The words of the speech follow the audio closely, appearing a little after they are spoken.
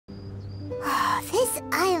This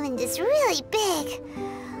island is really big.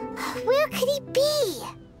 Where could he be?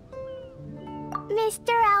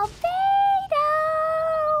 Mr. Albedo!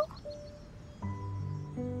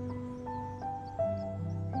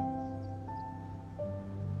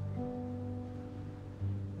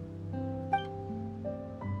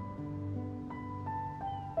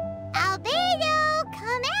 Albedo,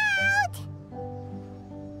 come out!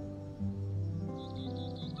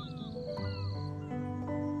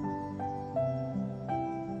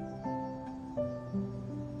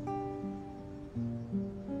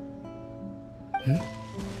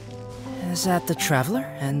 Is that the Traveler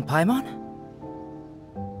and Paimon?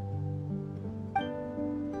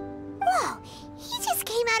 Whoa! He just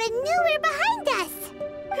came out of nowhere behind us!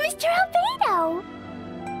 Mr. Albedo!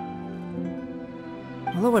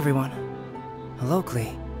 Hello, everyone. Hello,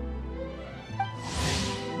 Klee.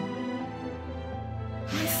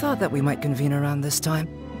 I thought that we might convene around this time.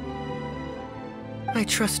 I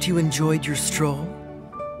trust you enjoyed your stroll.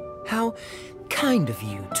 How kind of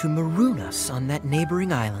you to maroon us on that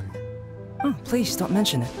neighboring island. Oh, please don't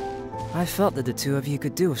mention it. I felt that the two of you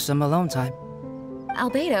could do with some alone time.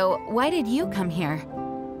 Albedo, why did you come here?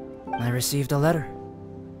 I received a letter.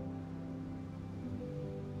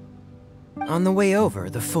 On the way over,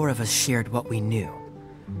 the four of us shared what we knew.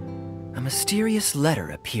 A mysterious letter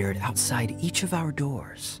appeared outside each of our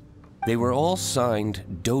doors. They were all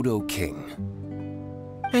signed Dodo King.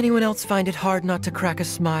 Anyone else find it hard not to crack a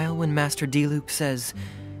smile when Master Diluc says,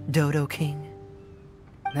 Dodo King?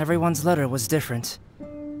 Everyone's letter was different,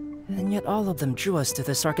 and yet all of them drew us to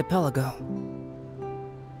this archipelago.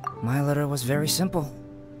 My letter was very simple.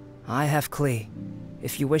 I have Klee.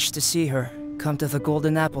 If you wish to see her, come to the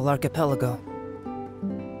Golden Apple Archipelago.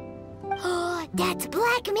 Oh, that's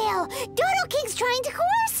blackmail! Dodo King's trying to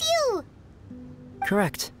coerce you!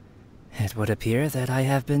 Correct. It would appear that I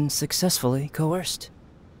have been successfully coerced.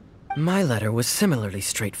 My letter was similarly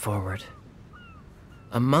straightforward.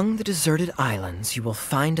 Among the deserted islands, you will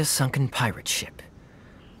find a sunken pirate ship.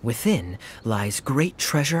 Within lies great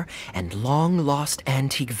treasure and long-lost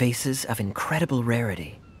antique vases of incredible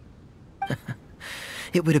rarity.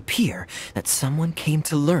 It would appear that someone came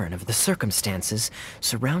to learn of the circumstances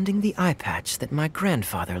surrounding the eye patch that my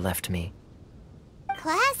grandfather left me.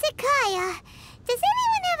 Classic Kaya. Does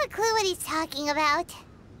anyone have a clue what he's talking about?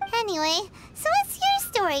 Anyway, so what's your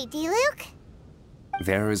story, Diluc?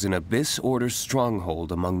 There is an Abyss Order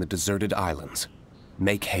stronghold among the deserted islands.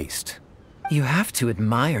 Make haste. You have to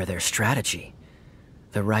admire their strategy.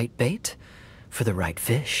 The right bait for the right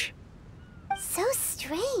fish. So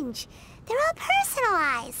strange. They're all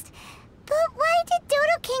personalized. But why did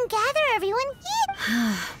Dodo King gather everyone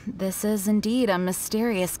here? This is indeed a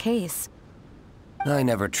mysterious case. I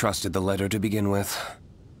never trusted the letter to begin with.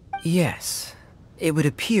 Yes. It would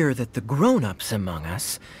appear that the grown-ups among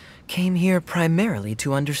us came here primarily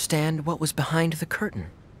to understand what was behind the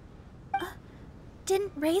curtain.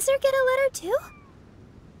 Didn't Razor get a letter too?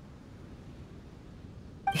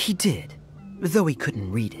 He did, though he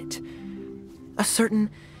couldn't read it. A certain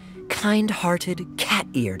kind-hearted,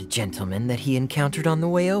 cat-eared gentleman that he encountered on the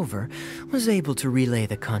way over was able to relay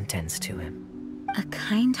the contents to him. A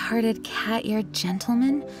kind-hearted, cat-eared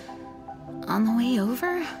gentleman? On the way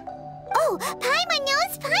over? Oh, Paimon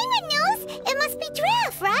knows! Paimon knows! It must be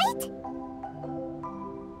Draff, right?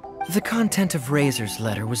 The content of Razor's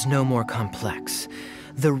letter was no more complex.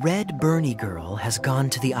 The Red Bernie girl has gone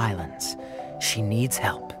to the islands. She needs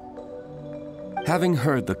help. Having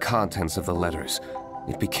heard the contents of the letters,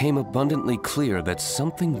 it became abundantly clear that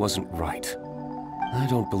something wasn't right. I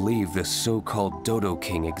don't believe this so-called Dodo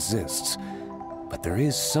King exists, but there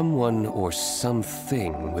is someone or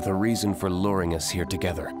something with a reason for luring us here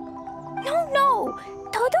together. No!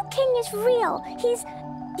 Dodo King is real.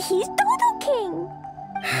 He's Dodo King!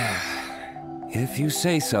 If you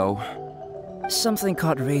say so. Something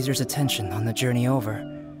caught Razor's attention on the journey over,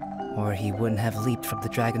 or he wouldn't have leaped from the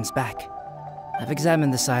dragon's back. I've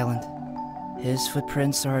examined this island. His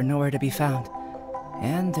footprints are nowhere to be found,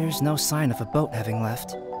 and there's no sign of a boat having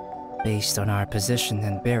left. Based on our position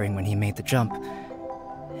and bearing when he made the jump,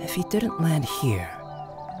 if he didn't land here,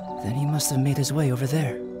 then he must have made his way over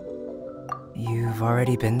there. You've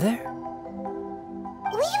already been there?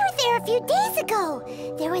 We were there a few days ago.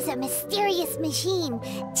 There was a mysterious machine.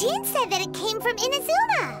 Jin said that it came from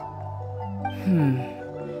Inazuma.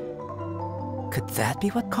 Could that be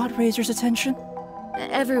what caught Razor's attention?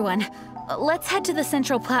 Everyone, let's head to the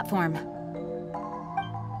central platform.